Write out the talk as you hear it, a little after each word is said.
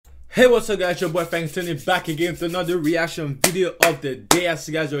Hey, what's up guys, your boy Tony back again with another reaction video of the day. As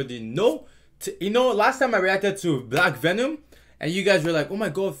you guys already know, last time I reacted to Black Venom and you guys were like, oh my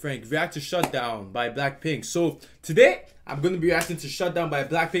god Frank, react to Shutdown by BLACKPINK. So today I'm going to be reacting to Shutdown by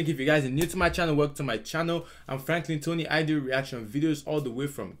BLACKPINK. If you guys are new to my channel, welcome to my channel. I'm Franklin Tony. I do reaction videos all the way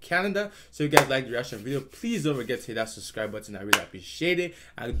from Canada. So if you guys like the reaction video, please don't forget to hit that subscribe button. I really appreciate it.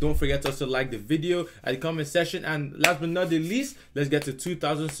 And don't forget to also like the video at the comment section. And last but not the least, let's get to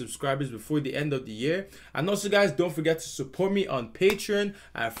 2,000 subscribers before the end of the year. And also guys, don't forget to support me on Patreon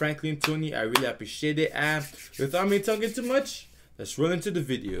at Franklin Tony. I really appreciate it. And without me talking too much, let's roll into the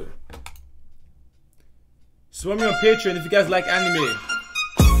video. Support me on Patreon if you guys like anime.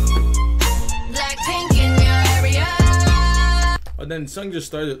 BLACKPINK in your area. Oh, then the song just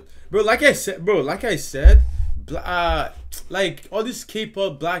started, bro. Like I said, like all this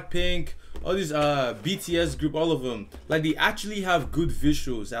K-pop, BLACKPINK, all these BTS group, all of them, like they actually have good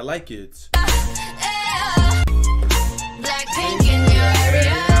visuals. I like it. BLACKPINK in your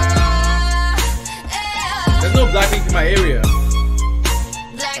area. There's no BLACKPINK in my area.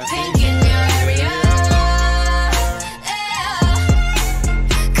 BLACKPINK in your area.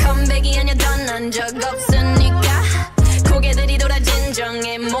 컴백이 아니던 난 적 없으니까 고개들이 돌아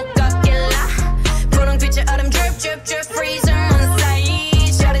진정에 못 걷길라 분홍빛의 얼음 drip drip drip freeze on side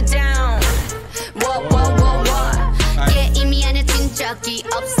shut it down. Whoa whoa whoa whoa. Yeah 이미 안해진 적이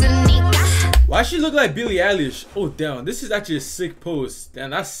없으니까. Why she look like Billie Eilish? Oh damn, this is actually a sick post. Damn,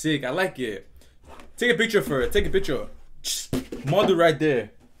 that's sick. I like it. Take a picture for it. Take a picture. Model right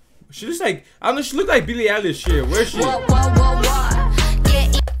there. She looks like, I don't know, she look like Billie Eilish here. Where is she? Whoa, whoa, whoa, whoa.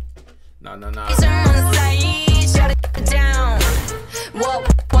 Yeah, Nah. shut it down. Whoa,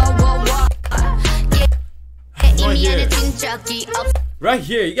 whoa, whoa, whoa. Right here. Right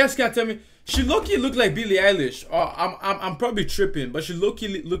here. You guys can't tell me. She low-key look like Billie Eilish. Oh, I'm probably tripping, but she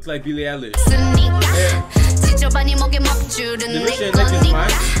low-key look like Billie Eilish. Yeah. The mission neck is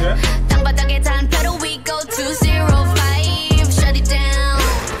mine. Yeah. We go 205. Shut it down.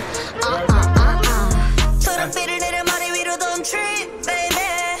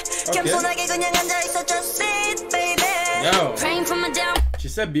 Yo. She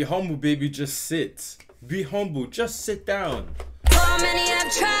said, be humble, baby, just sit. Be humble, just sit down. Okay.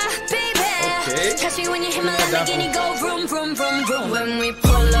 When you hit my Lamborghini, go vroom, vroom, vroom, vroom. When we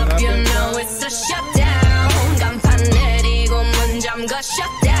pull up, you know it's a shutdown. 간판 내리고 문 잠가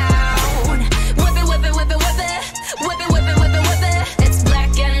shutdown. Whip it, whip it, whip it, whip it. Whip it, whip it, whip it, whip it. It's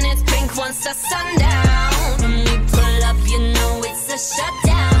black and it's pink once the sundown. When we pull up, you know it's a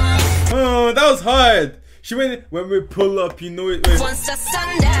shutdown. Oh, that was hard. She went, when we pull up, you know it. Once the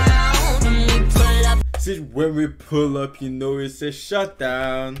sundown. When we pull up. See, when we pull up, you know it's a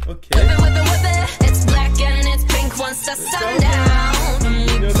shutdown. Okay. Whip it, whip it, whip it. It's black and it's pink once the sundown. When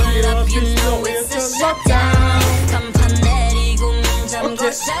we pull up, you know it's a shutdown. 간판 내리고 문 잠궈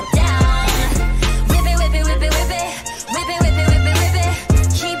shutdown. Whip it, whip it, whip it, whip it. Whip it, whip it, whip it, whip it.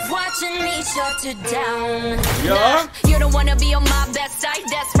 Keep watching me shut it down. Yeah. You don't wanna be on my best side.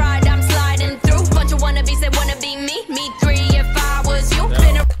 That's right, I'm sliding through. Bunch of wannabes that wanna be me. Me three if I was you.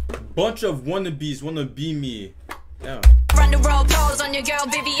 Yeah. Bunch of wannabes wanna be me. Yeah. Run the road, pose on your girl,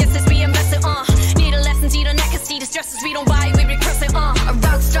 BBS is being invested, need a lesson, see the neck, see the stresses, we don't buy, we regress it, A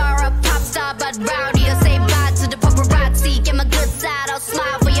rock star, a pop star, but rowdy, I say bye to the paparazzi, get my good side, I'll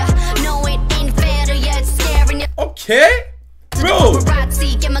smile for ya, no it ain't fair to ya, it's scaring ya. Okay, bro.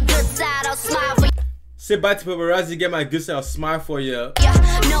 Paparazzi, get my good side, I'll smile for ya. Say bye to paparazzi, get my good side, I'll smile for ya. Yeah,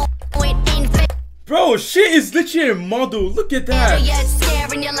 no it ain't fair. Bro, she is literally a model, look at that. Yeah, it's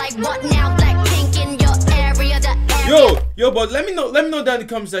scaring ya like what now, BLACKPINK in your area, the area. Yo, but let me know down in the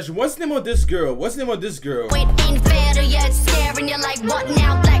comment section. What's the name of this girl? What's the name of this girl? It ain't fair to ya, it's scaring you like what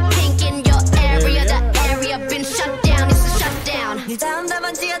now? BLACKPINK in your area, the area been shut down, it's a shutdown.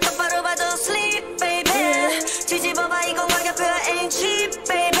 Sleep, baby. 뒤집어봐 이거 가격표야 ain't cheap,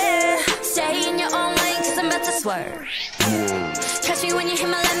 baby. Stay in your own lane, cause I'm about to swerve. Catch me when you hit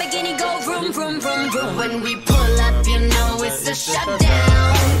my Lamborghini, go vroom, vroom, vroom, vroom. When we pull up, you know it's a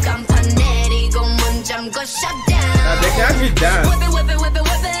shutdown. 간판 내리고 문 잠궈 shutdown. Nah, they can actually dance. Whip it, whip it, whip it,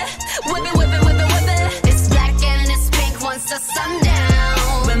 whip it. Whip it, whip it, whip it, whip it. It's black and it's pink once the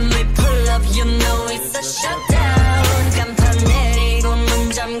sundown. When we pull up, you know it's a shutdown. 간판 내리고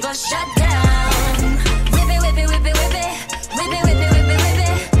문 잠궈 shutdown. Whip it, whip it, whip it, whip it. Whip it, whip it, whip it, whip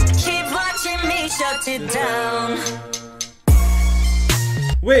it. Keep watching me shut it down.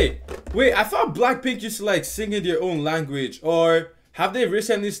 Wait, I thought BLACKPINK used to like sing in their own language, or have they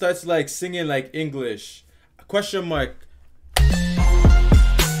recently started like singing like English? Question mark.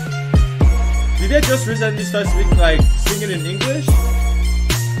 Did they just recently start speaking like singing in English?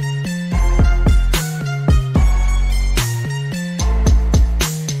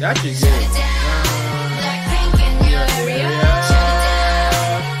 actually Shut good. it down. BLACKPINK in your area. Shut it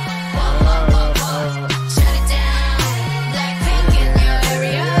down. Whoa, whoa, whoa, whoa. Shut it down. BLACKPINk in your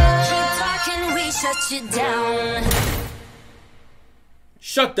area. Keep talking, we shut you down.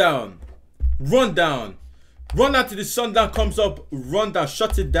 Shut down. Run down. Run out till the sundown comes up. Run down.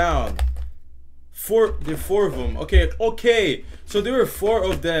 Shut it down. There are 4 of them. Okay. So there were 4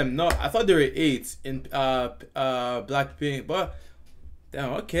 of them. No, I thought there were 8 in BLACKPINK. But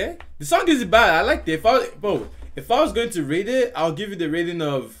damn, okay. The song isn't bad. I liked it. If I was going to rate it, I'll give it the rating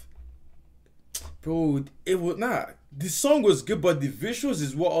of, bro. It would not. The song was good, but the visuals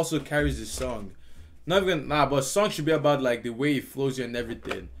is what also carries the song. Not even but song should be about like the way it flows you and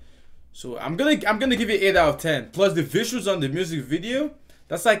everything. So I'm gonna give it 8 out of 10. Plus the visuals on the music video,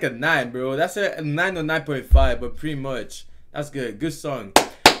 that's like a 9, bro. That's a 9 or 9.5, but pretty much that's good. Good song.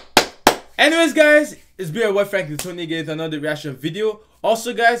 Anyways, guys, it's been your Frank Tony again with another reaction video.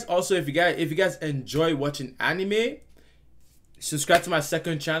 Also, guys, if you guys enjoy watching anime, subscribe to my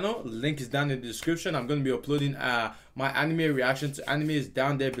second channel. Link is down in the description. I'm gonna be uploading my anime reaction to anime is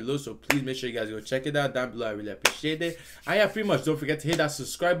down there below, so please make sure you guys go check it out down below. I really appreciate it. And yeah, pretty much don't forget to hit that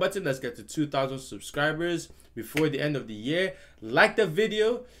subscribe button. Let's get to 2,000 subscribers before the end of the year. Like the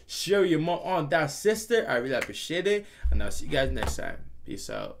video, share your mom on that sister. I really appreciate it, and I'll see you guys next time. Peace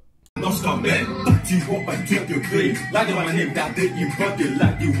out. Man, you hope I take your grave. Like my name that they embody,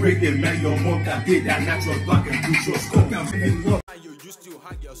 like the way they made your mom that did that natural black and blue show scope. And you used to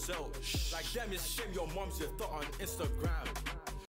hang yourself like them is shame your mom's your thought on Instagram.